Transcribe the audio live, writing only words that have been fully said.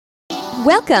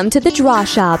Welcome to the Draw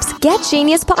Shop's Get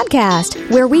Genius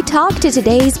podcast, where we talk to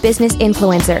today's business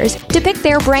influencers to pick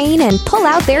their brain and pull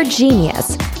out their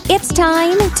genius. It's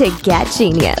time to get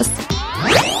genius.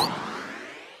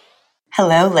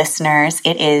 Hello, listeners.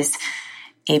 It is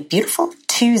a beautiful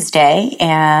Tuesday,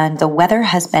 and the weather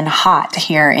has been hot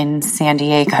here in San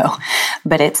Diego,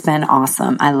 but it's been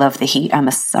awesome. I love the heat. I'm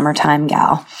a summertime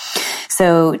gal.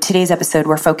 So today's episode,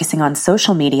 we're focusing on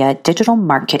social media, digital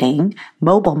marketing,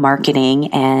 mobile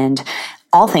marketing, and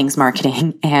all things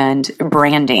marketing and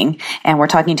branding. And we're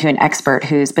talking to an expert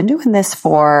who's been doing this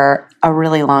for a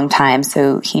really long time,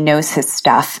 so he knows his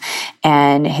stuff.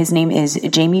 And his name is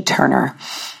Jamie Turner.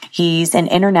 He's an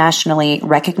internationally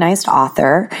recognized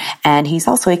author, and he's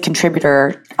also a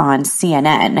contributor on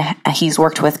CNN. He's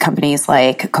worked with companies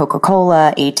like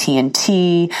Coca-Cola,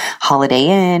 AT&T, Holiday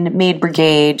Inn, Maid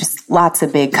Brigade, just lots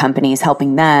of big companies,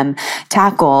 helping them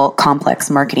tackle complex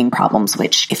marketing problems,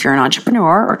 which if you're an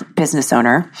entrepreneur or business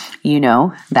owner, you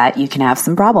know that you can have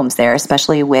some problems there,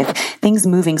 especially with things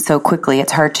moving so quickly.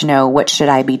 It's hard to know what should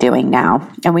I be doing now.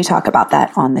 And we talk about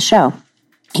that on the show.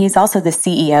 He's also the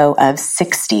CEO of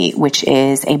 60, which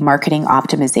is a marketing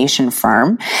optimization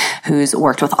firm who's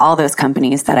worked with all those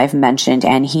companies that I've mentioned.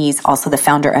 And he's also the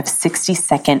founder of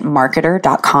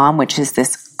 60secondmarketer.com, which is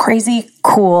this crazy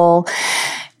cool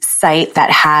site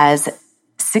that has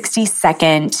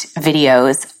 60-second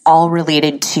videos all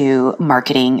related to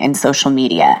marketing and social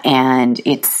media. And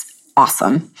it's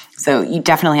awesome. So you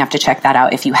definitely have to check that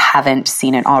out if you haven't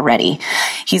seen it already.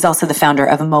 He's also the founder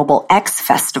of Mobile X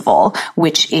Festival,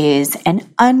 which is an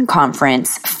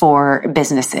unconference for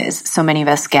businesses. So many of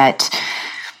us get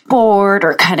bored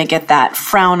or kind of get that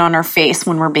frown on our face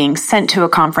when we're being sent to a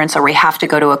conference, or we have to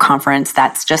go to a conference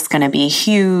that's just going to be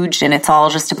huge and it's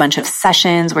all just a bunch of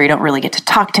sessions where you don't really get to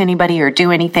talk to anybody or do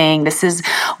anything. This is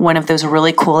one of those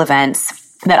really cool events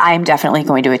that I'm definitely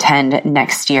going to attend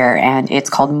next year, and it's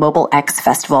called Mobile X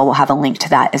Festival. We'll have a link to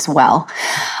that as well.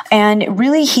 And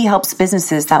really, he helps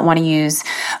businesses that want to use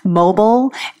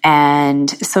mobile and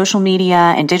social media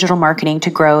and digital marketing to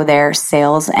grow their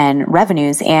sales and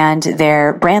revenues and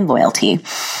their brand loyalty.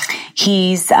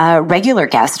 He's a regular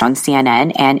guest on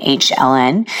CNN and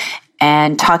HLN,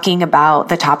 and talking about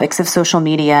the topics of social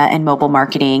media and mobile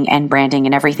marketing and branding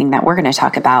and everything that we're going to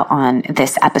talk about on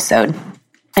this episode.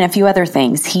 And a few other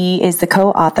things. He is the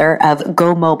co-author of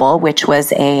Go Mobile, which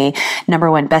was a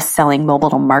 #1 best-selling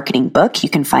mobile marketing book. You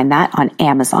can find that on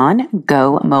Amazon,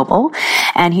 Go Mobile.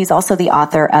 And he's also the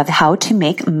author of How to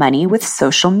Make Money with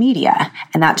Social Media.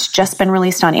 And that's just been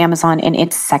released on Amazon in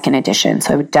its second edition.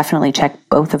 So I would definitely check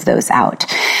both of those out.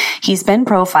 He's been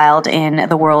profiled in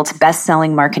the world's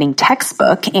best-selling marketing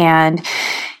textbook, and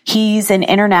he's an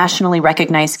internationally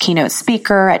recognized keynote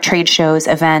speaker at trade shows,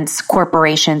 events,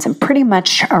 corporations, and pretty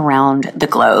much around the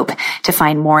globe. To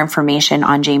find more information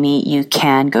on Jamie, you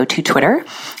can go to Twitter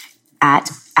at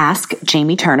Ask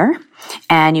Jamie Turner.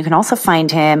 And you can also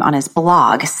find him on his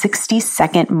blog,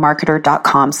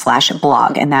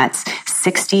 60secondmarketer.com/blog. And that's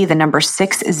 60, the number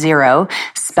 60,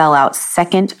 spell out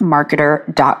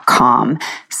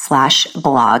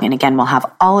secondmarketer.com/blog. And again, we'll have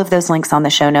all of those links on the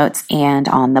show notes and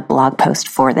on the blog post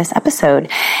for this episode.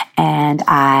 And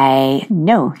I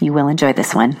know you will enjoy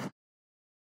this one.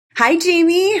 Hi,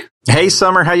 Jamie. Hey,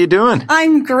 Summer. How you doing?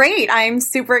 I'm great. I'm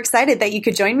super excited that you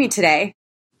could join me today.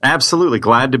 Absolutely.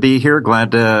 Glad to be here.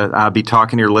 Glad to be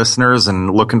talking to your listeners and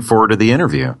looking forward to the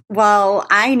interview. Well,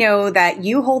 I know that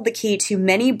you hold the key to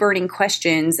many burning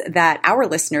questions that our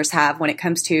listeners have when it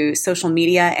comes to social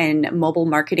media and mobile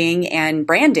marketing and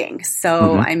branding.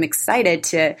 So I'm excited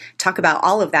to talk about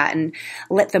all of that and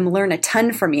let them learn a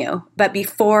ton from you. But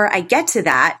before I get to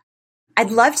that, I'd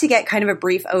love to get kind of a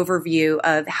brief overview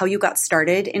of how you got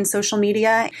started in social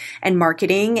media and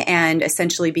marketing and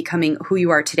essentially becoming who you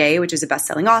are today, which is a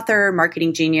best-selling author,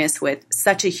 marketing genius with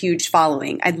such a huge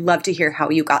following. I'd love to hear how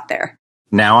you got there.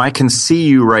 Now, I can see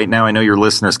you right now. I know your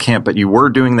listeners can't, but you were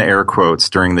doing the air quotes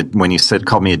during when you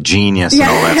called me a genius and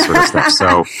all that sort of stuff.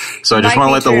 So I just want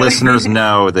to let the listeners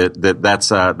know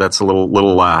that's a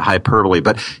little hyperbole.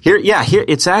 But here,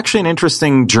 it's actually an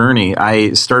interesting journey.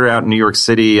 I started out in New York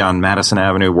City on Madison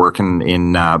Avenue working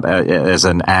in as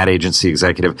an ad agency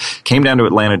executive. Came down to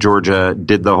Atlanta, Georgia,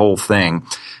 did the whole thing.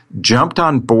 jumped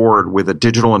on board with a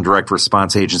digital and direct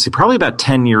response agency probably about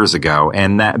 10 years ago.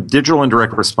 And that digital and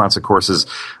direct response, of course, is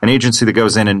an agency that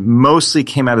goes in and mostly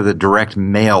came out of the direct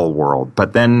mail world.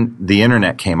 But then the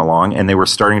internet came along and they were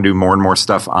starting to do more and more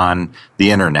stuff on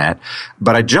the internet.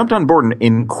 But I jumped on board and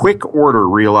in quick order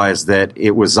realized that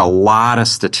it was a lot of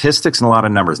statistics and a lot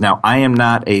of numbers. Now, I am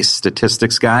not a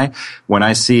statistics guy. When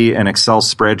I see an Excel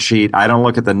spreadsheet, I don't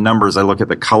look at the numbers. I look at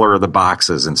the color of the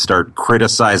boxes and start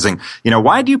criticizing,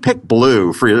 why do you pick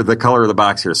blue for the color of the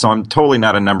box here? So I'm totally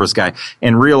not a numbers guy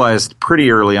and realized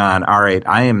pretty early on, all right,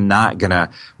 I am not going to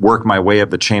work my way up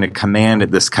the chain of command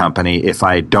at this company if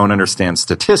I don't understand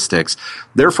statistics.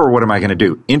 Therefore, what am I going to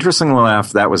do? Interestingly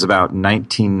enough, that was about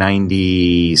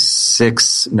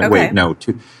 1996.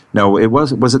 No, it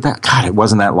wasn't that? God, it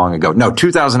wasn't that long ago. No,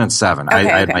 2007. I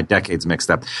had my decades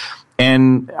mixed up.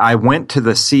 And I went to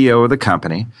the CEO of the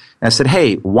company and I said,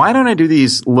 hey, why don't I do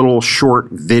these little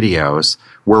short videos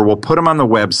where we'll put them on the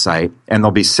website and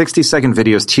there'll be 60-second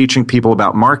videos teaching people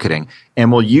about marketing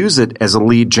and we'll use it as a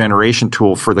lead generation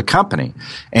tool for the company.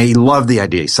 And he loved the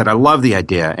idea. He said, I love the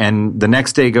idea. And the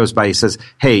next day goes by, he says,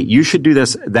 hey, you should do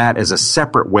that as a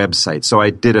separate website. So I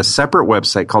did a separate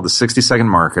website called the 60-Second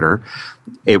Marketer.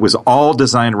 It was all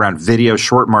designed around video,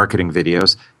 short marketing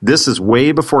videos. This is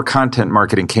way before content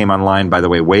marketing came online, by the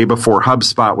way, way before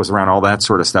HubSpot was around, all that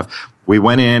sort of stuff. We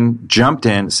went in, jumped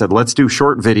in, said, let's do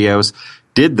short videos,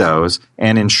 did those,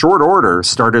 and in short order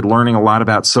started learning a lot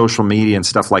about social media and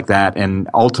stuff like that, and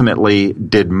ultimately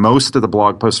did most of the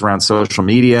blog posts around social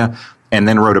media, and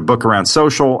then wrote a book around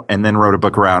social, and then wrote a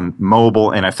book around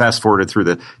mobile, and I fast-forwarded through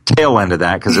the tail end of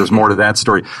that because there's more to that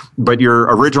story. But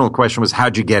your original question was,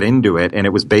 how'd you get into it? And it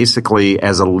was basically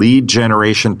as a lead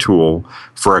generation tool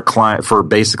for a client, for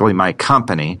basically my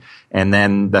company. And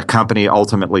then the company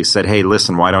ultimately said, hey,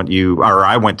 listen, why don't you, or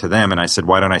I went to them and I said,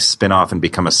 why don't I spin off and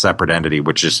become a separate entity,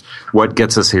 which is what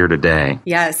gets us here today.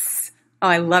 Yes. Oh,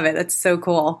 I love it. That's so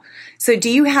cool. So do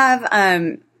you have,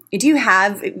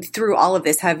 through all of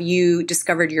this, have you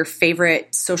discovered your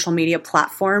favorite social media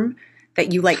platform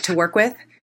that you like to work with?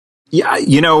 Yeah,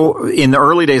 in the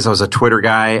early days, I was a Twitter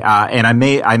guy, and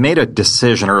I made a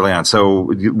decision early on. So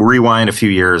rewind a few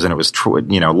years, and it was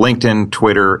LinkedIn,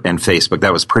 Twitter, and Facebook.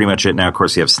 That was pretty much it. Now, of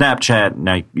course, you have Snapchat.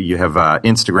 Now you have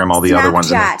Instagram. All the other ones.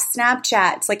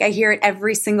 Snapchat. It's like I hear it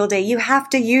every single day. You have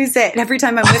to use it. Every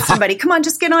time I'm with somebody, come on,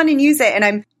 just get on and use it. And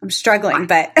I'm struggling,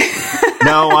 but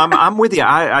no, I'm with you.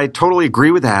 I totally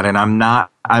agree with that, and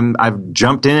I've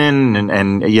jumped in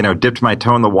and dipped my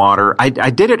toe in the water. I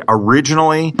did it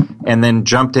originally and then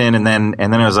jumped in and then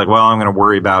I was like, well, I'm going to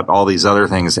worry about all these other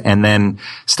things, and then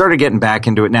started getting back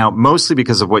into it now, mostly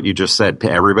because of what you just said.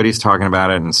 Everybody's talking about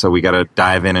it, and so we got to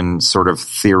dive in and sort of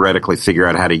theoretically figure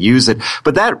out how to use it.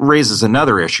 But that raises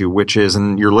another issue, which is,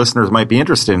 and your listeners might be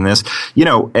interested in this,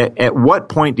 at what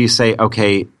point do you say,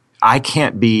 okay, I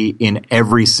can't be in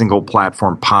every single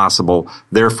platform possible.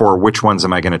 Therefore, which ones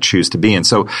am I going to choose to be in?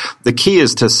 So the key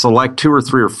is to select 2 or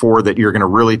 3 or 4 that you're going to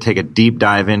really take a deep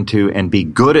dive into and be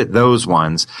good at those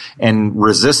ones and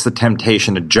resist the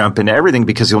temptation to jump into everything,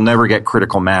 because you'll never get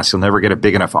critical mass. You'll never get a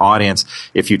big enough audience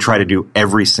if you try to do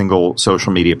every single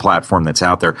social media platform that's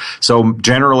out there. So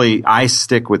generally, I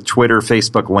stick with Twitter,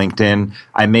 Facebook, LinkedIn.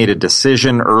 I made a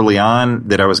decision early on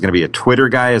that I was going to be a Twitter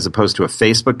guy as opposed to a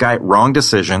Facebook guy. Wrong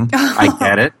decision. I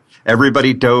get it.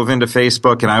 Everybody dove into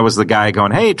Facebook, and I was the guy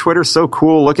going, hey, Twitter's so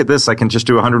cool. Look at this. I can just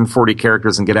do 140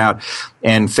 characters and get out.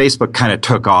 And Facebook kind of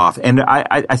took off. And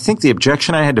I think the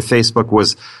objection I had to Facebook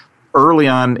was early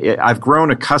on, I've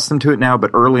grown accustomed to it now,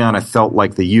 but early on I felt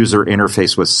like the user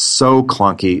interface was so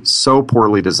clunky, so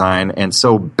poorly designed, and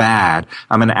so bad.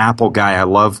 I'm an Apple guy. I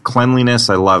love cleanliness.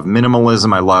 I love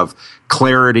minimalism. I love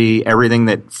clarity, everything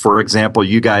that, for example,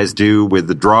 you guys do with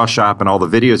the Draw Shop and all the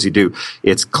videos you do.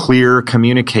 It's clear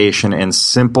communication and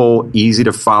simple, easy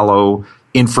to follow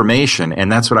information. And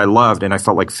that's what I loved. And I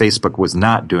felt like Facebook was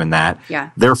not doing that. Yeah.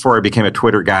 Therefore, I became a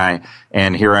Twitter guy.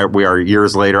 And here we are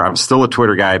years later. I'm still a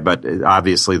Twitter guy, but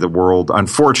obviously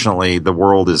unfortunately, the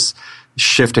world is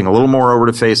shifting a little more over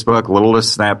to Facebook, a little to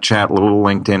Snapchat, a little to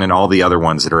LinkedIn, and all the other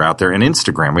ones that are out there. And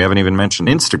Instagram. We haven't even mentioned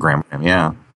Instagram.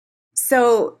 Yeah.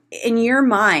 So in your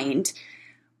mind,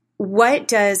 what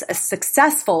does a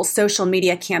successful social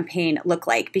media campaign look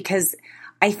like? Because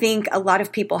I think a lot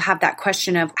of people have that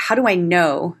question of, how do I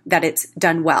know that it's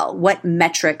done well? What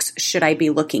metrics should I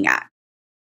be looking at?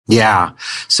 Yeah.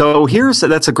 So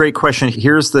that's a great question.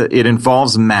 It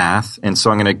involves math. And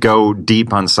so I'm going to go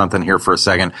deep on something here for a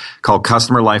second called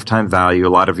customer lifetime value. A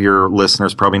lot of your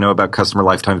listeners probably know about customer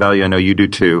lifetime value. I know you do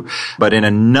too. But in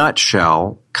a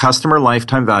nutshell, customer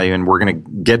lifetime value, and we're going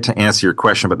to get to answer your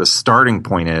question, but the starting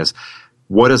point is,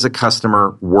 what is a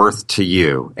customer worth to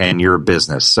you and your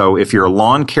business? So if you're a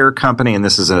lawn care company, and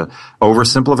this is a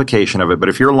oversimplification of it, but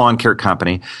if you're a lawn care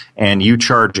company and you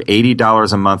charge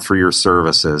 $80 a month for your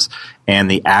services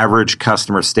and the average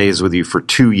customer stays with you for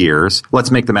 2 years,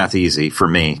 let's make the math easy for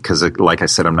me because like I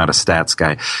said, I'm not a stats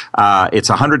guy. It's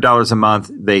 $100 a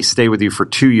month. They stay with you for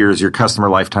 2 years. Your customer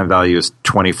lifetime value is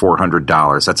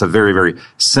 $2,400. That's a very, very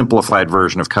simplified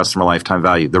version of customer lifetime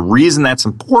value. The reason that's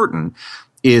important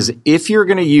is if you're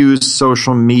going to use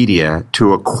social media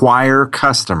to acquire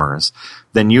customers,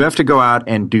 then you have to go out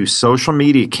and do social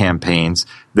media campaigns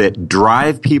that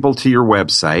drive people to your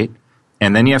website.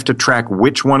 And then you have to track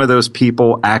which one of those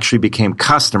people actually became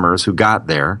customers who got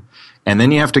there. And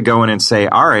then you have to go in and say,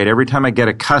 all right, every time I get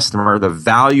a customer, the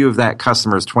value of that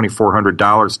customer is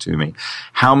 $2,400 to me.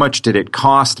 How much did it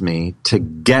cost me to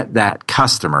get that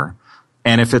customer?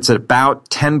 And if it's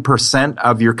about 10%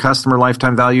 of your customer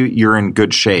lifetime value, you're in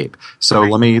good shape. So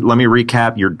let me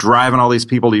recap. You're driving all these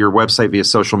people to your website via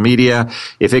social media.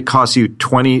 If it costs you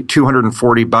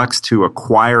 $240 to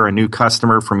acquire a new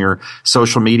customer from your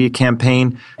social media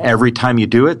campaign every time you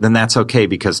do it, then that's okay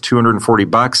because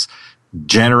 $240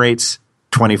 generates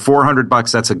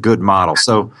 $2,400. That's a good model.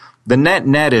 So the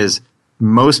net is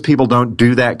most people don't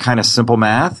do that kind of simple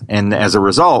math. And as a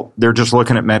result, they're just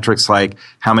looking at metrics like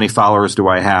how many followers do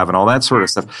I have and all that sort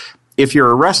of stuff. If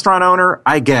you're a restaurant owner,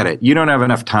 I get it. You don't have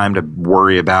enough time to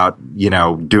worry about,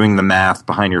 doing the math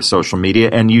behind your social media.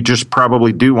 And you just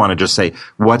probably do want to just say,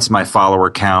 what's my follower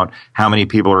count? How many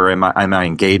people am I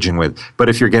engaging with? But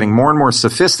if you're getting more and more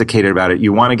sophisticated about it,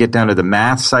 you want to get down to the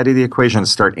math side of the equation and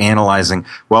start analyzing,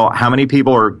 well, how many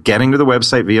people are getting to the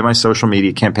website via my social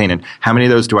media campaign? And how many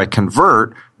of those do I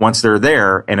convert once they're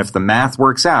there? And if the math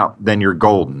works out, then you're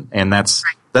golden. And that's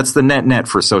the net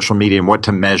for social media and what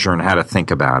to measure and how to think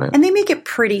about it. And they make it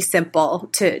pretty simple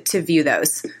to view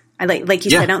those. I like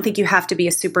you said, I don't think you have to be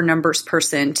a super numbers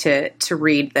person to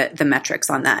read the metrics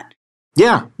on that.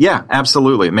 Yeah,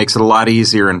 absolutely. It makes it a lot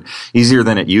easier and easier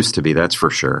than it used to be. That's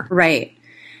for sure. Right.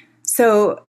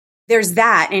 So there's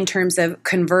that in terms of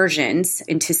conversions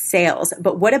into sales.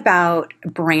 But what about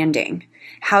branding?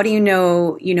 How do you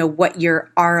know what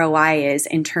your ROI is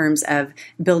in terms of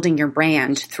building your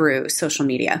brand through social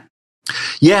media?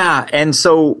 Yeah. And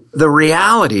so the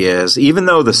reality is, even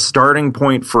though the starting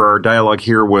point for our dialogue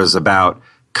here was about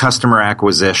customer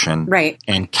acquisition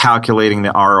and calculating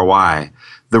the ROI,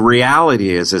 the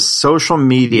reality is social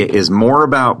media is more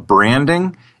about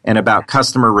branding and about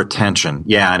customer retention.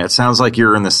 Yeah, and it sounds like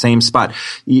you're in the same spot.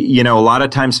 A lot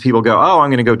of times people go, oh, I'm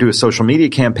going to go do a social media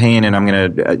campaign and I'm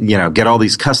going to, get all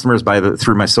these customers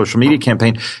through my social media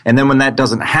campaign. And then when that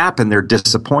doesn't happen, they're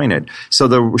disappointed. So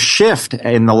the shift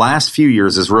in the last few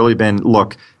years has really been,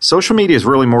 look, social media is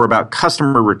really more about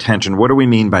customer retention. What do we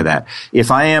mean by that?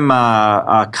 If I am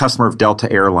a customer of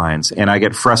Delta Airlines and I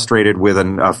get frustrated with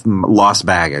lost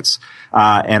baggage,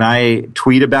 and I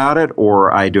tweet about it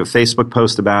or I do a Facebook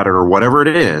post about it or whatever it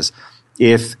is,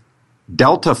 if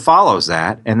Delta follows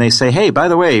that and they say, hey, by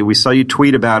the way, we saw you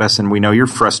tweet about us and we know you're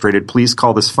frustrated. Please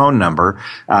call this phone number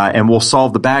and we'll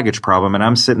solve the baggage problem. And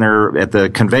I'm sitting there at the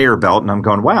conveyor belt and I'm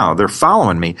going, wow, they're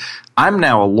following me. I'm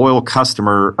now a loyal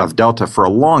customer of Delta for a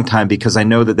long time because I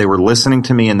know that they were listening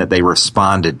to me and that they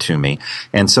responded to me.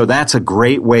 And so that's a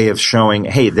great way of showing,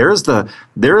 hey, there's the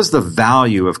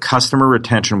value of customer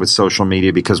retention with social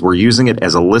media because we're using it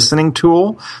as a listening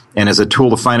tool and as a tool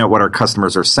to find out what our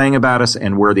customers are saying about us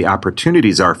and where the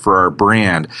opportunities are for our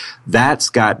brand. That's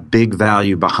got big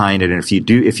value behind it. And if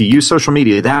you use social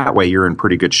media that way, you're in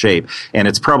pretty good shape. And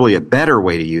it's probably a better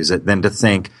way to use it than to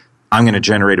think, I'm going to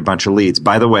generate a bunch of leads.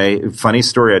 By the way, funny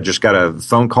story, I just got a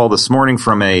phone call this morning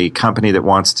from a company that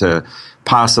wants to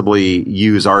possibly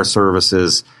use our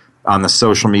services on the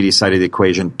social media side of the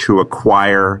equation to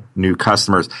acquire new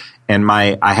customers. And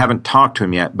I haven't talked to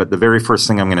him yet, but the very first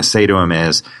thing I'm going to say to him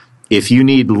is, if you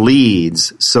need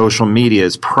leads, social media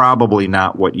is probably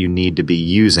not what you need to be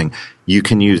using. You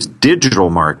can use digital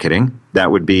marketing.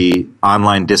 That would be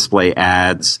online display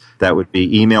ads. That would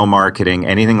be email marketing,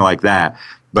 anything like that.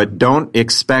 But don't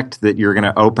expect that you're going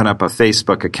to open up a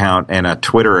Facebook account and a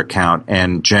Twitter account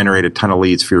and generate a ton of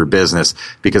leads for your business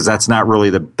because that's not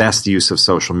really the best use of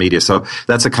social media. So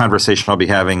that's a conversation I'll be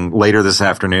having later this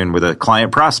afternoon with a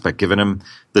client prospect, giving him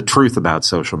the truth about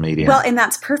social media. Well, and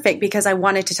that's perfect because I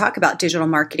wanted to talk about digital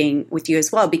marketing with you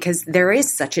as well because there is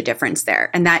such a difference there.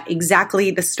 And that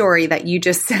exactly the story that you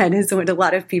just said is what a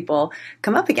lot of people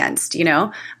come up against,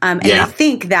 And they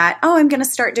think that, I'm going to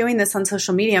start doing this on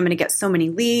social media. I'm going to get so many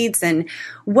leads. And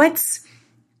what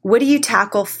do you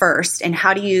tackle first and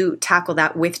how do you tackle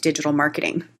that with digital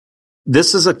marketing?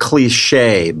 this is a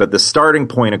cliche, but the starting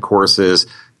point, of course, is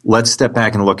let's step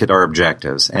back and look at our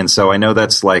objectives. And so I know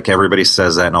that's like everybody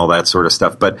says that and all that sort of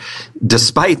stuff. But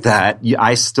despite that,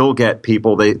 I still get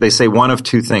people, they say one of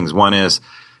two things. One is,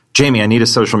 Jamie, I need a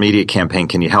social media campaign.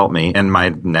 Can you help me? And my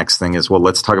next thing is, well,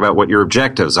 let's talk about what your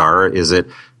objectives are. Is it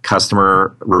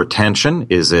customer retention?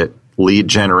 Is it lead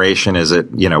generation? Is it,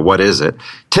 what is it?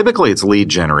 Typically it's lead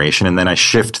generation. And then I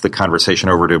shift the conversation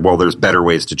over to, well, there's better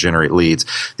ways to generate leads.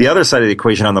 The other side of the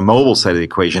equation, on the mobile side of the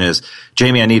equation, is,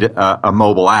 Jamie, I need a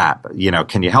mobile app.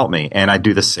 Can you help me? And I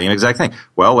do the same exact thing.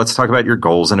 Well, let's talk about your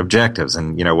goals and objectives.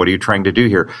 And, what are you trying to do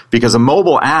here? Because a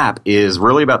mobile app is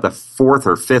really about the fourth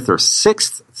or fifth or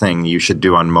sixth thing you should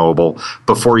do on mobile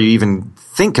before you even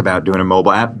think about doing a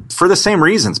mobile app, for the same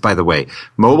reasons, by the way.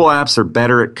 Mobile apps are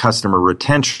better at customer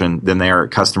retention than they are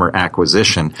at customer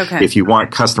acquisition. Okay. If you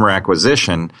want customer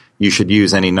acquisition, you should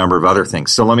use any number of other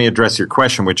things. So let me address your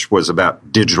question, which was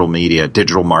about digital media,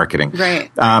 digital marketing. Right.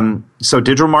 So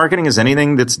digital marketing is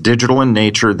anything that's digital in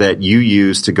nature that you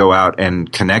use to go out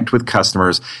and connect with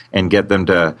customers and get them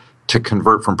to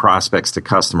convert from prospects to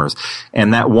customers.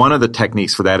 And that one of the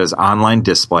techniques for that is online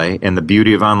display. And the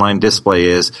beauty of online display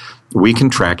is we can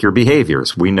track your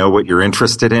behaviors. We know what you're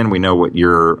interested in. We know what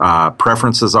your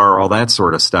preferences are, all that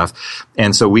sort of stuff.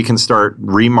 And so we can start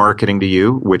remarketing to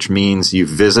you, which means you've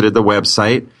visited the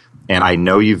website. And I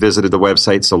know you visited the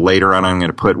website, so later on I'm going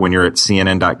to put, when you're at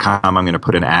CNN.com, I'm going to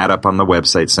put an ad up on the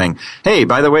website saying, hey,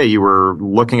 by the way, you were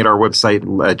looking at our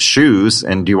website at shoes,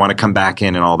 and do you want to come back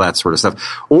in and all that sort of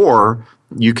stuff? Or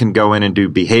you can go in and do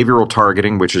behavioral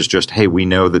targeting, which is just, hey, we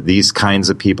know that these kinds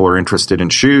of people are interested in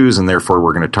shoes, and therefore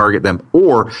we're going to target them.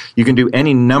 Or you can do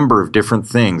any number of different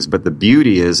things. But the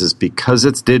beauty is because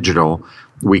it's digital,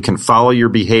 we can follow your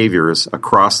behaviors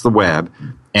across the web.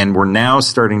 And we're now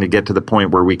starting to get to the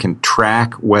point where we can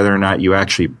track whether or not you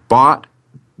actually bought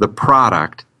the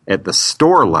product at the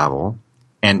store level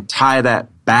and tie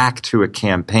that back to a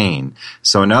campaign.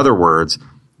 So in other words,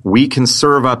 we can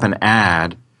serve up an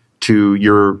ad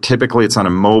to typically it's on a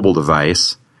mobile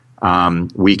device.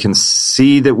 We can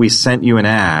see that we sent you an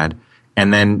ad,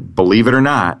 and then, believe it or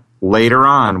not, later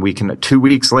on, 2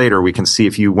 weeks later, we can see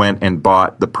if you went and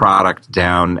bought the product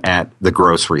down at the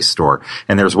grocery store.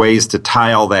 And there's ways to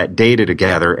tie all that data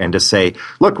together and to say,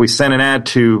 look, we sent an ad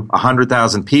to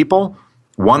 100,000 people.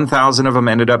 1,000 of them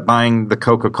ended up buying the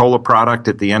Coca-Cola product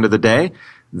at the end of the day.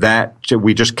 That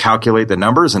we just calculate the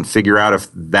numbers and figure out if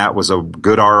that was a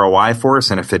good ROI for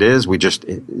us. And if it is, we just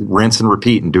rinse and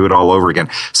repeat and do it all over again.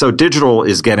 So digital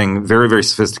is getting very, very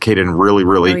sophisticated and really,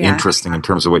 really interesting in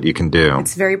terms of what you can do.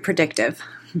 It's very predictive.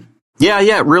 Yeah,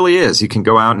 it really is. You can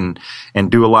go out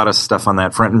and do a lot of stuff on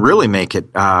that front and really make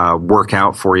it work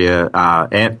out for you.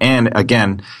 And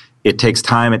again, it takes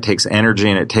time, it takes energy,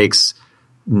 and it takes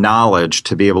knowledge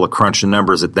to be able to crunch the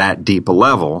numbers at that deep a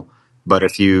level. But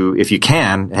if you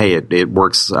can, hey, it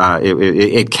works.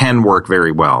 It can work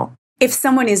very well. If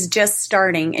someone is just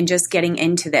starting and just getting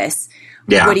into this,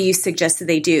 what do you suggest that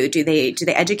they do? Do they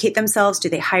educate themselves? Do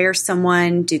they hire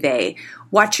someone? Do they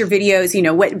watch your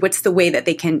videos? What's the way that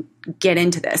they can get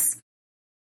into this?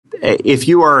 If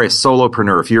you are a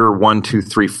solopreneur, if you're 1, 2,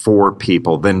 3, 4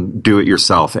 people, then do it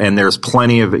yourself. And there's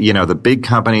plenty of, the big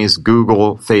companies,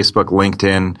 Google, Facebook,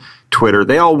 LinkedIn, Twitter,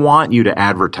 they all want you to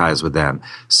advertise with them.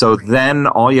 So then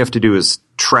all you have to do is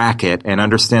track it and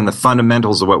understand the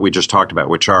fundamentals of what we just talked about,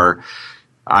 which are,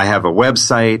 I have a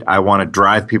website, I want to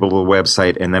drive people to the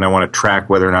website, and then I want to track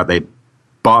whether or not they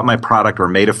bought my product or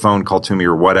made a phone call to me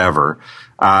or whatever.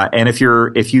 And if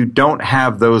you don't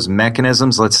have those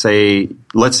mechanisms, let's say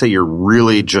you're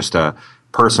really just a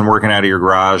person working out of your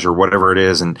garage or whatever it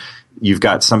is, and you've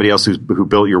got somebody else who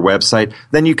built your website,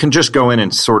 then you can just go in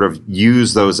and sort of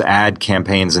use those ad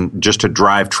campaigns and just to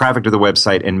drive traffic to the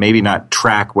website and maybe not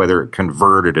track whether it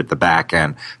converted at the back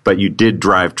end, but you did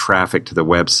drive traffic to the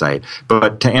website.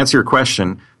 But to answer your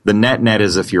question, the net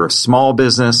is if you're a small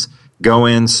business, go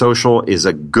in. Social is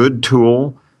a good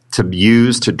tool to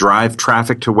use to drive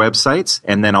traffic to websites.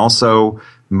 And then also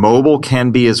mobile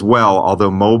can be as well,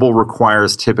 although mobile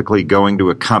requires typically going to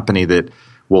a company that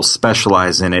will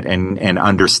specialize in it and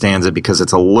understands it because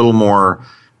it's a little more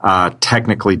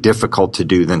technically difficult to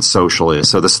do than social is.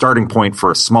 So the starting point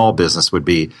for a small business would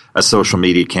be a social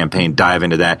media campaign. Dive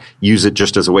into that. Use it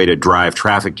just as a way to drive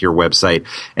traffic to your website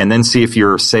and then see if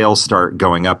your sales start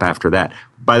going up after that.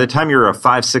 By the time you're a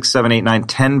 5, 6, 7, 8, 9,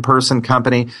 10 person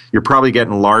company, you're probably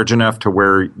getting large enough to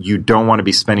where you don't want to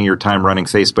be spending your time running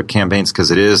Facebook campaigns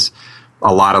because it is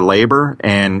a lot of labor.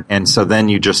 And so then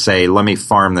you just say, let me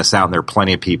farm this out. And there are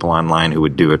plenty of people online who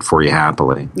would do it for you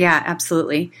happily. Yeah,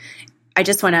 absolutely. I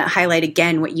just want to highlight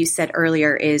again what you said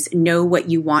earlier is know what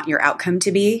you want your outcome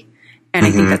to be. And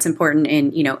I think that's important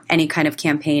in, any kind of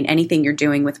campaign, anything you're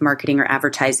doing with marketing or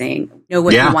advertising. Know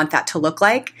what you want that to look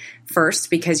like first,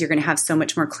 because you're going to have so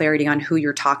much more clarity on who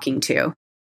you're talking to.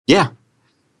 Yeah.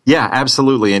 Yeah,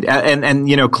 absolutely.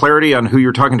 And clarity on who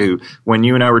you're talking to. When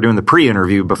you and I were doing the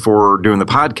pre-interview before doing the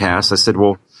podcast, I said,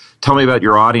 well, tell me about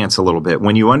your audience a little bit.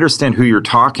 When you understand who you're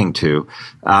talking to,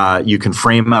 you can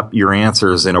frame up your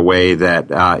answers in a way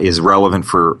that is relevant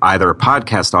for either a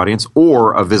podcast audience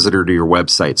or a visitor to your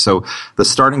website. So the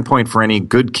starting point for any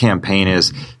good campaign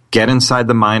is get inside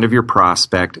the mind of your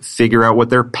prospect, figure out what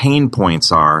their pain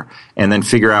points are, and then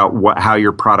figure out how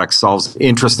your product solves.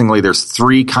 Interestingly, there's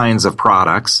 3 kinds of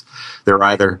products. They're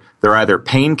either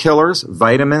painkillers,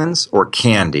 vitamins, or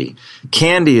candy.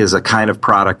 Candy is a kind of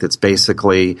product that's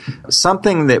basically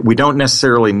something that we don't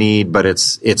necessarily need, but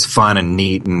it's fun and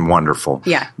neat and wonderful.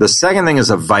 Yeah. The second thing is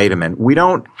a vitamin. We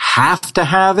don't have to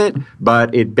have it,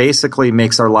 but it basically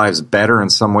makes our lives better in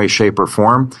some way, shape, or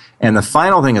form. And the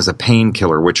final thing is a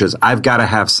painkiller, which is I've got to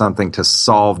have something to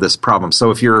solve this problem. So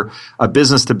if you're a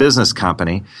business-to-business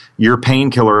company, your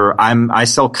painkiller, I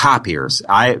sell copiers.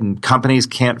 Companies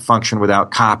can't function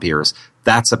without copiers.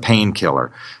 That's a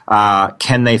painkiller.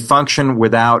 Can they function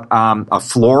without a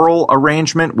floral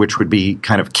arrangement, which would be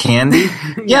kind of candy?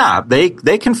 Yeah, they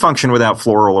can function without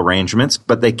floral arrangements,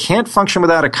 but they can't function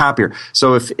without a copier.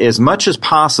 So if, as much as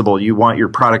possible, you want your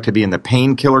product to be in the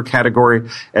painkiller category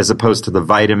as opposed to the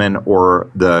vitamin or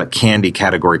the candy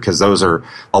category, because those are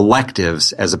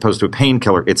electives as opposed to a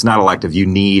painkiller. It's not elective. You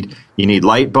need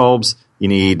light bulbs, you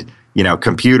need,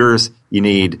 computers, you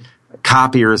need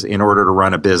copiers in order to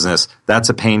run a business. That's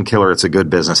a painkiller. It's a good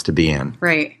business to be in.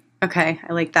 Right. Okay.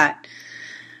 I like that.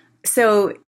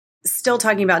 So still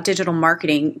talking about digital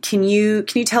marketing, can you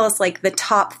tell us like the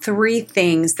top 3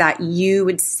 things that you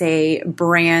would say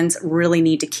brands really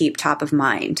need to keep top of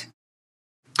mind?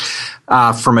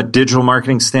 From a digital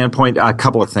marketing standpoint, a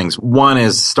couple of things. One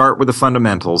is start with the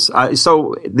fundamentals.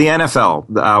 So the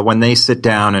NFL, when they sit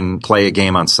down and play a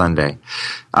game on Sunday,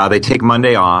 they take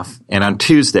Monday off, and on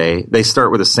Tuesday, they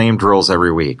start with the same drills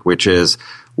every week, which is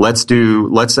let's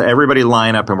everybody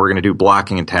line up and we're going to do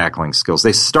blocking and tackling skills.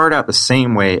 They start out the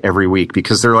same way every week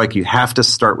because they're like, you have to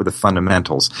start with the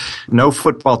fundamentals. No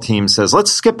football team says, let's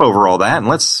skip over all that and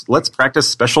let's practice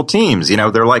special teams.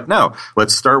 They're like, no,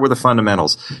 let's start with the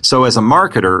fundamentals. So as a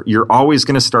marketer, you're always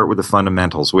going to start with the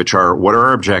fundamentals, which are what are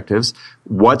our objectives?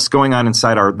 What's going on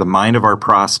inside the mind of our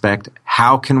prospect?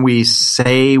 How can we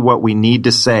say what we need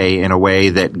to say in a way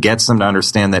that gets them to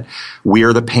understand that we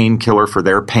are the painkiller for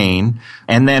their pain?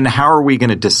 And then how are we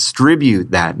going to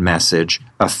distribute that message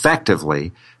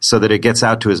effectively so that it gets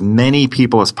out to as many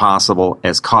people as possible,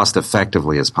 as cost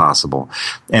effectively as possible?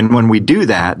 And when we do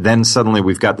that, then suddenly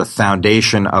we've got the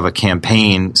foundation of a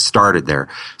campaign started there.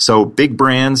 So big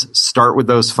brands start with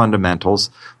those fundamentals.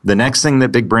 The next thing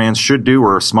that big brands should do,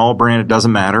 or a small brand, it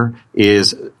doesn't matter,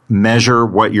 is measure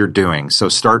what you're doing. So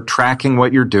start tracking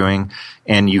what you're doing.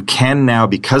 And you can now,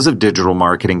 because of digital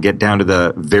marketing, get down to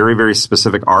the very, very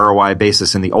specific ROI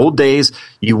basis. In the old days,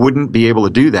 you wouldn't be able to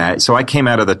do that. So I came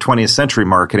out of the 20th century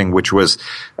marketing, which was,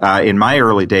 in my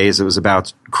early days, it was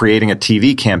about creating a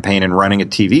TV campaign and running a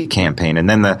TV campaign. And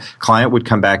then the client would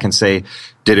come back and say,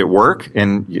 did it work?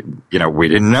 And, we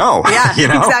didn't know. Yeah,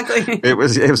 exactly. It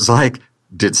was like,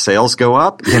 did sales go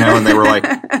up? And they were like,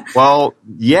 well,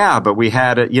 yeah, but we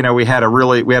had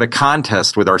a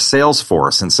contest with our sales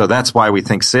force. And so that's why we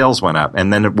think sales went up.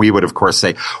 And then we would, of course,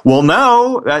 say, well,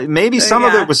 no, maybe some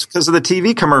of it was because of the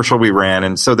TV commercial we ran.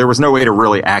 And so there was no way to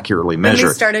really accurately measure. And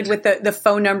they started with the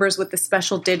phone numbers with the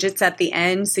special digits at the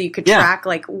end. So you could track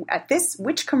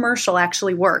which commercial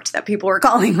actually worked that people were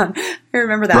calling on. I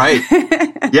remember that.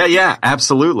 Right. Yeah,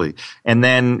 absolutely.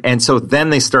 And so then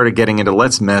they started getting into,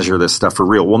 let's measure this stuff for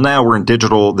real. Well, now we're in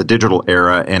the digital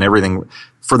era, and everything,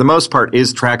 for the most part,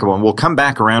 is trackable. And we'll come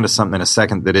back around to something in a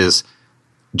second that is,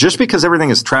 just because everything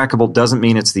is trackable doesn't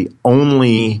mean it's the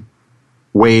only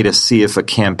way to see if a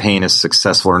campaign is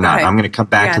successful or not. Right. I'm going to come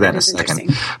back to that in a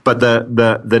second. But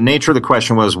the nature of the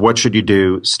question was, what should you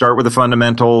do? Start with the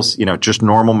fundamentals, just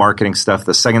normal marketing stuff.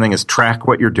 The second thing is track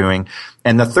what you're doing.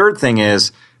 And the third thing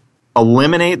is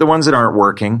eliminate the ones that aren't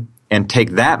working and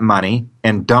take that money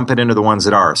and dump it into the ones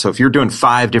that are. So if you're doing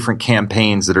 5 different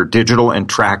campaigns that are digital and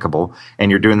trackable,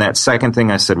 and you're doing that second thing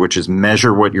I said, which is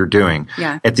measure what you're doing.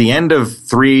 Yeah. At the end of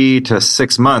 3 to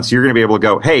 6 months, you're going to be able to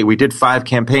go, hey, we did 5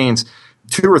 campaigns.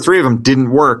 2 or 3 of them didn't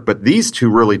work, but these 2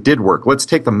 really did work. Let's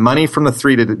take the money from the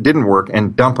 3 that didn't work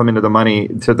and dump them into the money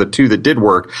to the 2 that did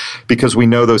work, because we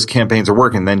know those campaigns are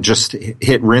working. Then just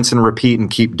hit rinse and repeat and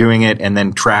keep doing it, and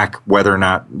then track whether or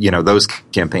not, those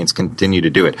campaigns continue to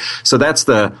do it. So that's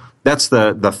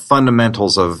the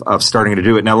fundamentals of starting to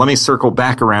do it. Now, let me circle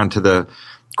back around to the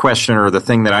question or the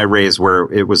thing that I raised, where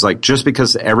it was like, just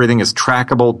because everything is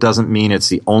trackable doesn't mean it's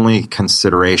the only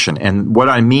consideration. And what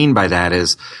I mean by that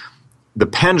is, the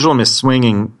pendulum is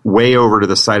swinging way over to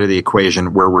the side of the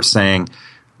equation where we're saying,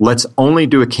 let's only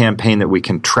do a campaign that we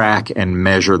can track and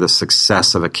measure the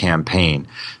success of a campaign.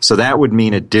 So that would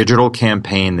mean a digital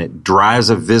campaign that drives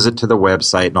a visit to the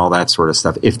website and all that sort of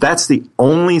stuff. If that's the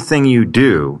only thing you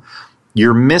do,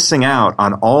 you're missing out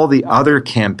on all the other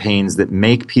campaigns that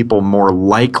make people more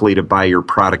likely to buy your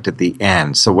product at the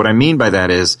end. So what I mean by that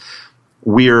is,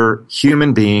 we're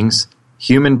human beings.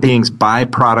 Human beings buy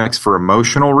products for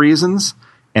emotional reasons,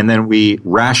 and then we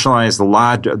rationalize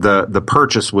the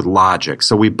purchase with logic.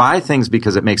 So we buy things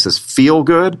because it makes us feel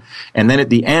good, and then at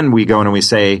the end we go in and we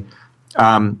say,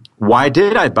 why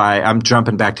did I buy? I'm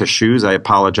jumping back to shoes. I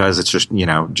apologize. It's just,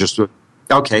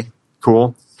 okay,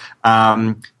 cool.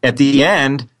 At the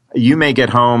end, you may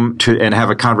get home and have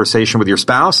a conversation with your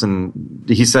spouse, and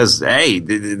he says, hey,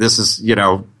 this is,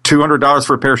 $200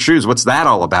 for a pair of shoes. What's that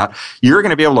all about? You're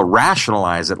going to be able to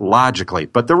rationalize it logically.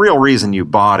 But the real reason you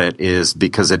bought it is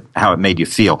because how it made you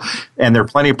feel. And there are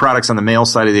plenty of products on the male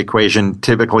side of the equation,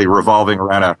 typically revolving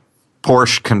around a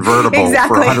Porsche convertible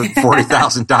for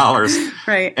 $140,000.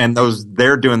 Right. And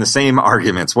they're doing the same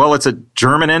arguments. Well, it's a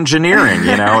German engineering,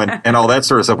 and all that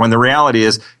sort of stuff. When the reality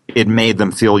is, it made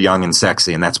them feel young and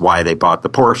sexy, and that's why they bought the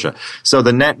Porsche. So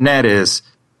the net is,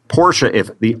 Porsche,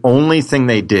 if the only thing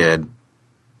they did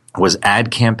was ad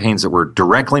campaigns that were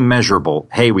directly measurable,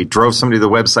 hey, we drove somebody to the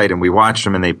website and we watched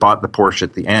them and they bought the Porsche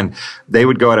at the end, they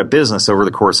would go out of business over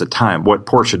the course of time. What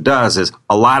Porsche does is,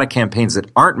 a lot of campaigns that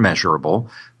aren't measurable,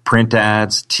 print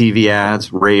ads, TV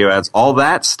ads, radio ads, all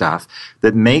that stuff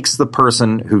that makes the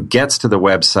person who gets to the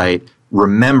website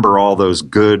remember all those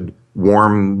good,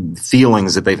 warm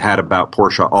feelings that they've had about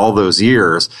Porsche all those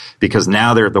years, because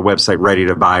now they're at the website ready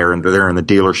to buy, or they're in the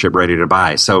dealership ready to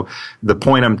buy. So the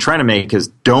point I'm trying to make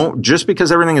is, just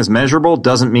because everything is measurable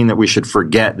doesn't mean that we should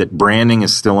forget that branding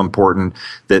is still important,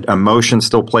 that emotion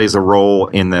still plays a role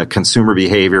in the consumer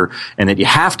behavior, and that you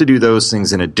have to do those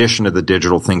things in addition to the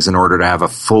digital things in order to have a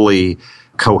fully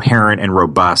coherent and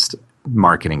robust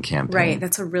marketing campaign. Right.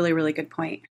 That's a really, really good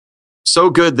point.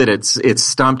 So good that it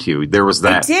stumped you. There was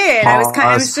that. It did.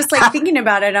 I was just like thinking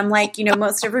about it. I'm like,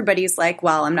 most everybody's like,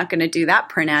 well, I'm not going to do that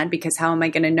print ad because how am I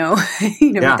going to know,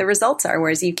 what the results are?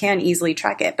 Whereas you can easily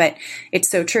track it. But it's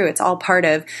so true. It's all part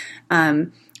of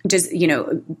just,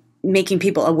 making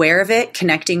people aware of it,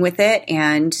 connecting with it,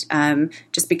 and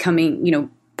just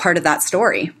becoming, part of that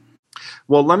story.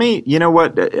 Well, let me,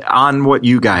 on what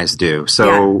you guys do.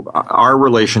 So our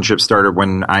relationship started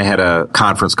when I had a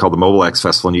conference called the Mobile X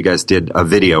Festival, and you guys did a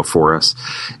video for us,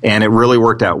 and it really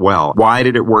worked out well. Why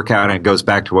did it work out? And it goes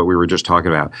back to what we were just talking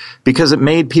about, because it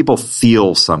made people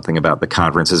feel something about the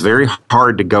conference. It's very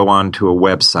hard to go onto a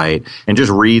website and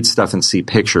just read stuff and see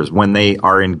pictures. When they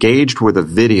are engaged with a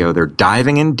video, they're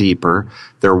diving in deeper.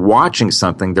 They're watching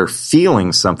something. They're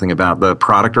feeling something about the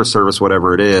product or service,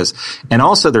 whatever it is. And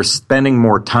also they're spending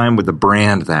more time with the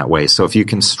brand that way. So if you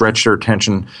can stretch their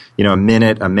attention, a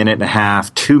minute and a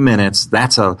half, 2 minutes,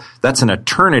 that's an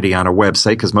eternity on a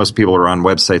website, because most people are on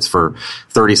websites for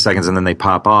 30 seconds and then they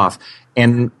pop off.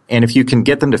 And if you can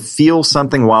get them to feel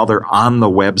something while they're on the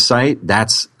website,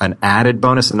 that's an added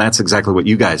bonus. And that's exactly what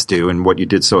you guys do and what you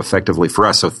did so effectively for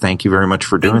us. So thank you very much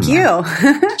for doing that.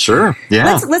 Thank you. Sure.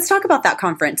 Yeah. Let's talk about that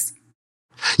conference.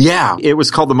 Yeah, it was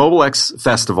called the Mobile X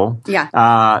Festival.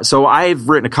 Yeah. So I've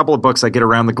written a couple of books. I get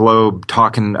around the globe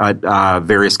talking at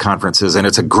various conferences, and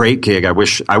it's a great gig. I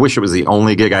wish it was the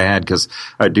only gig I had, because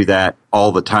I do that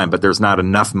all the time, but there's not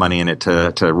enough money in it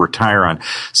to retire on.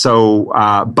 So,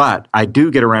 but I do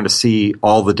get around to see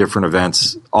all the different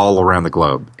events all around the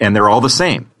globe, and they're all the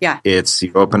same. Yeah.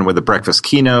 You open with a breakfast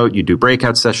keynote, you do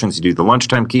breakout sessions, you do the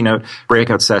lunchtime keynote,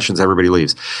 breakout sessions, everybody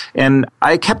leaves. And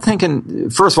I kept thinking,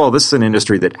 first of all, this is an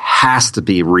industry that has to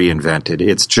be reinvented.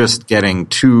 It's just getting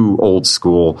too old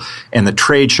school, and the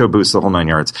trade show booths, the whole 9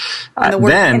 yards. And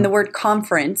the word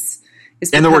conference is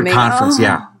becoming, and the word conference,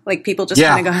 yeah. Like people just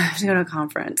kind of go to a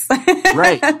conference.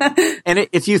 Right. And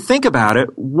if you think about it,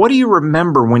 what do you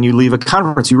remember when you leave a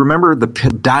conference? You remember the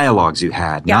dialogues you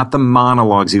had, not the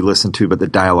monologues you listened to, but the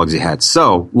dialogues you had.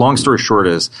 So long story short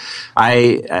is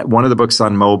one of the books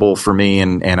on mobile for me,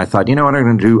 and I thought, you know what, I'm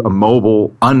going to do a mobile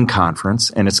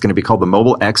unconference, and it's going to be called the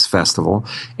Mobile X Festival.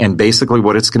 And basically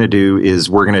what it's going to do is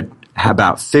we're going to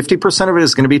about 50% of it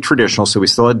is going to be traditional. So we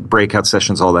still had breakout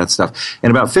sessions, all that stuff.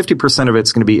 And about 50% of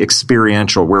it's going to be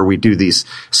experiential, where we do these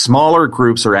smaller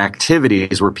groups or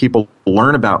activities where people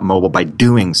learn about mobile by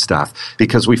doing stuff.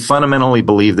 Because we fundamentally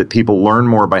believe that people learn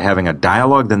more by having a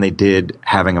dialogue than they did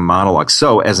having a monologue.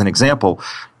 So as an example,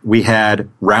 we had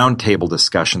roundtable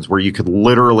discussions where you could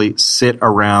literally sit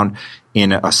around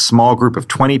in a small group of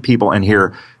 20 people and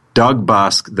hear Doug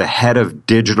Busk, the head of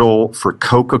digital for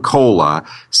Coca-Cola,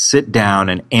 sit down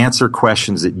and answer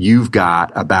questions that you've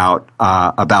got about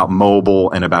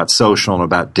mobile and about social and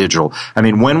about digital. I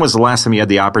mean, when was the last time you had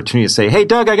the opportunity to say, hey,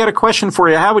 Doug, I got a question for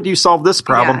you. How would you solve this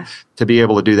problem? Yeah. To be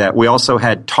able to do that. We also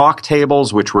had talk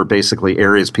tables, which were basically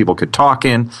areas people could talk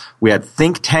in. We had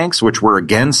think tanks, which were,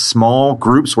 again, small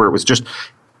groups where it was just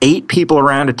 8 people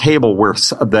around a table, where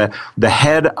the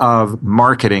head of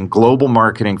marketing, global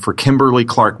marketing for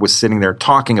Kimberly-Clark, was sitting there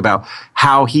talking about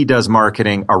how he does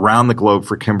marketing around the globe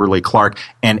for Kimberly-Clark,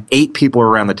 and 8 people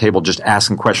around the table just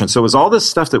asking questions. So it was all this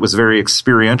stuff that was very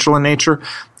experiential in nature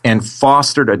and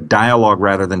fostered a dialogue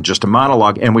rather than just a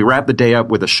monologue. And we wrapped the day up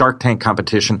with a Shark Tank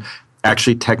competition.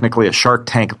 Actually, technically a Shark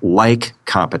Tank-like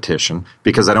competition,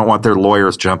 because I don't want their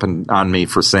lawyers jumping on me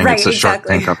for saying it's a Shark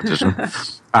Tank competition.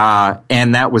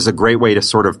 And that was a great way to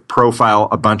sort of profile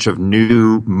a bunch of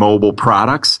new mobile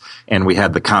products. And we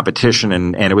had the competition,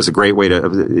 and it was a great way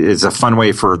it's a fun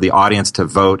way for the audience to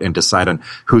vote and decide on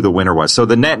who the winner was. So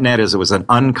the net is it was an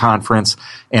unconference,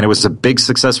 and it was a big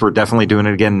success. We're definitely doing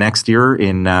it again next year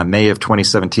in May of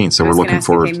 2017. So we're looking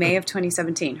forward. May of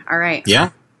 2017. All right.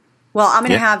 Yeah. Well, I'm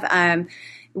going to have,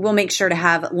 we'll make sure to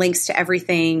have links to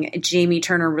everything Jamie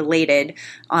Turner related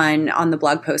on the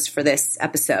blog post for this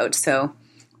episode. So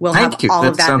we'll have all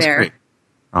of that there. Great.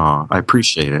 Oh, I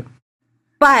appreciate it.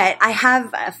 But I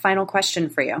have a final question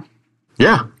for you.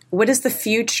 Yeah. What does the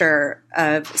future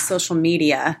of social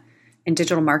media and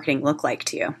digital marketing look like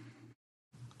to you?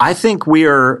 I think we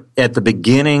are at the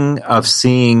beginning of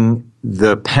seeing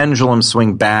the pendulum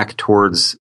swing back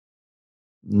towards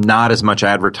not as much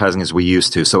advertising as we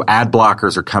used to. So ad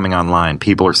blockers are coming online.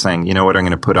 People are saying, you know what, I'm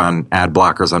going to put on ad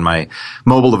blockers on my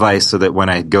mobile device so that when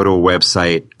I go to a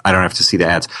website, I don't have to see the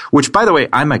ads, which, by the way,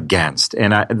 I'm against.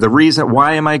 And the reason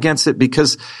why am I against it?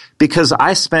 Because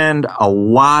I spend a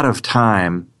lot of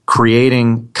time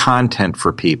creating content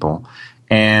for people,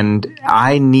 and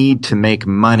I need to make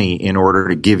money in order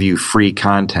to give you free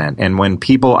content. And when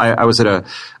people, I was at a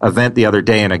event the other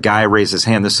day, and a guy raised his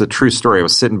hand. This is a true story. I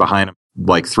was sitting behind him,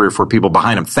 like 3 or 4 people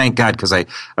behind him. Thank God, because I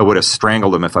would have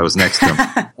strangled him if I was next to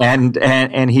him.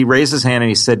 and he raised his hand and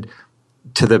he said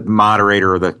to the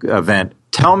moderator of the event,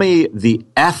 tell me the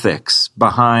ethics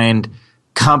behind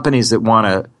companies that want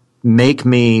to make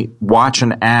me watch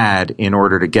an ad in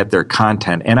order to get their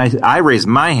content. And I raised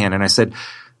my hand and I said,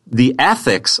 the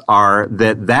ethics are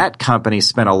that company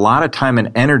spent a lot of time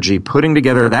and energy putting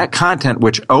together that content,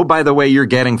 which, oh, by the way, you're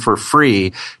getting for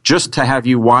free just to have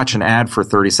you watch an ad for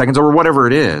 30 seconds or whatever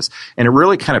it is. And it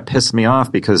really kind of pissed me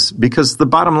off because the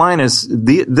bottom line is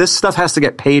this stuff has to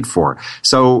get paid for.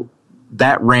 So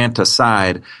that rant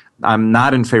aside, I'm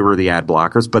not in favor of the ad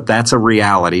blockers, but that's a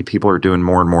reality. People are doing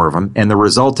more and more of them. And the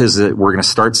result is that we're going to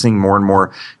start seeing more and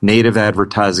more native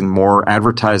advertising, more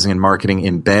advertising and marketing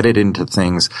embedded into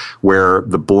things where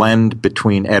the blend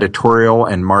between editorial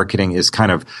and marketing is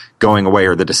kind of going away,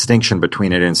 or the distinction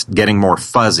between it is getting more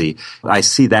fuzzy. I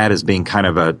see that as being kind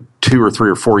of a 2 or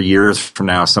 3 or 4 years from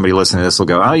now, somebody listening to this will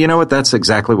go, oh, you know what? That's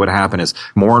exactly what happened. Is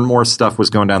more and more stuff was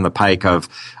going down the pike of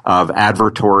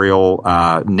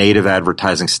advertorial, native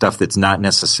advertising stuff that's not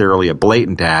necessarily a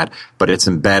blatant ad, but it's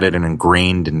embedded and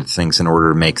ingrained into things in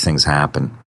order to make things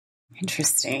happen.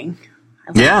 Interesting.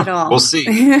 I like it all. We'll see.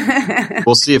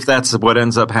 We'll see if that's what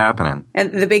ends up happening.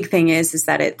 And the big thing is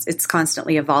that it's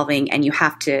constantly evolving, and you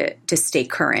have to stay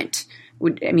current.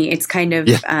 I mean, it's kind of.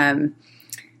 Yeah.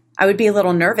 I would be a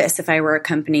little nervous if I were a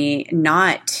company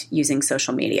not using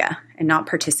social media and not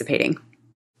participating.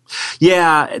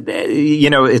 Yeah,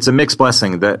 it's a mixed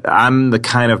blessing. That I'm the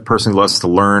kind of person who loves to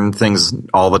learn things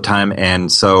all the time, and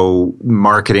so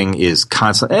marketing is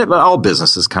constantly. All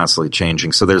business is constantly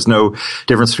changing, so there's no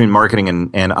difference between marketing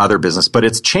and other business, but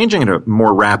it's changing at a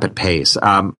more rapid pace.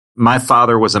 My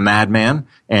father was a madman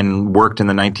and worked in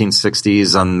the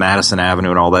 1960s on Madison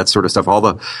Avenue and all that sort of stuff. All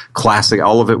the classic,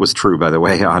 all of it was true, by the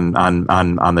way, on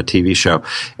the TV show.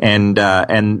 But in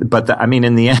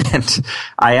the end,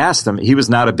 I asked him, he was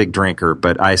not a big drinker,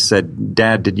 but I said,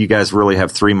 Dad, did you guys really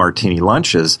have 3 martini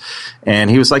lunches? And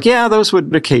he was like, yeah, those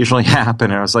would occasionally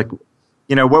happen. And I was like,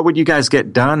 what would you guys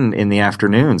get done in the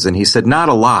afternoons? And he said, not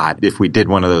a lot if we did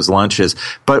one of those lunches.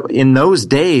 But in those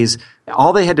days,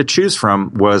 all they had to choose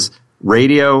from was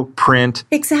radio, print,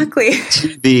 exactly,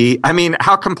 TV. I mean,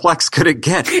 how complex could it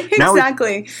get?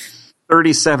 Exactly.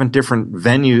 37 different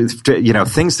venues,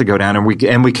 things to go down, and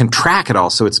we can track it all.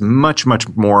 So it's much, much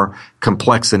more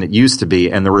complex than it used to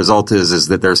be. And the result is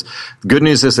that the good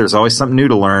news is there's always something new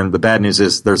to learn. The bad news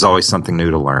is there's always something new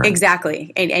to learn.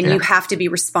 Exactly. And you have to be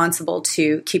responsible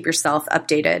to keep yourself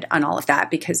updated on all of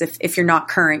that, because if you're not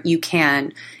current, you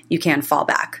can fall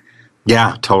back.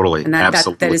 Yeah, totally. And that is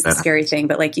the scary thing.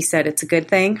 But like you said, it's a good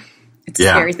thing. It's a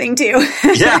scary thing too.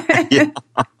 yeah.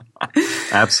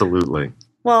 Absolutely.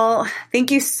 Well, thank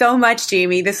you so much,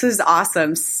 Jamie. This was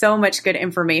awesome. So much good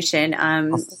information.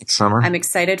 Summer. I'm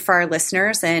excited for our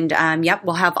listeners. And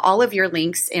we'll have all of your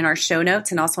links in our show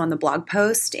notes and also on the blog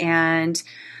post. And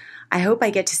I hope I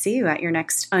get to see you at your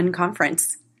next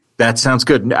unconference. That sounds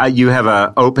good. You have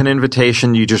an open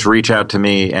invitation. You just reach out to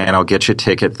me and I'll get you a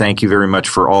ticket. Thank you very much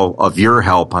for all of your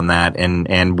help on that.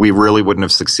 And we really wouldn't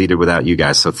have succeeded without you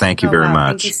guys. So thank you very much.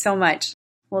 Thank you so much.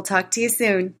 We'll talk to you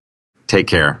soon. Take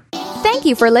care. Thank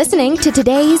you for listening to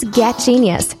today's Get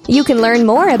Genius. You can learn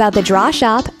more about The Draw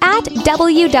Shop at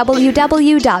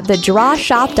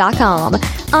www.thedrawshop.com,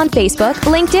 on Facebook,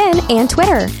 LinkedIn, and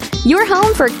Twitter. Your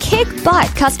home for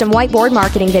kick-butt custom whiteboard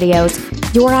marketing videos.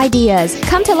 Your ideas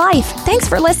come to life. Thanks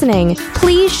for listening.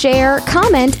 Please share,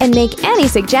 comment, and make any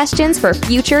suggestions for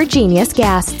future Genius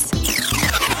guests.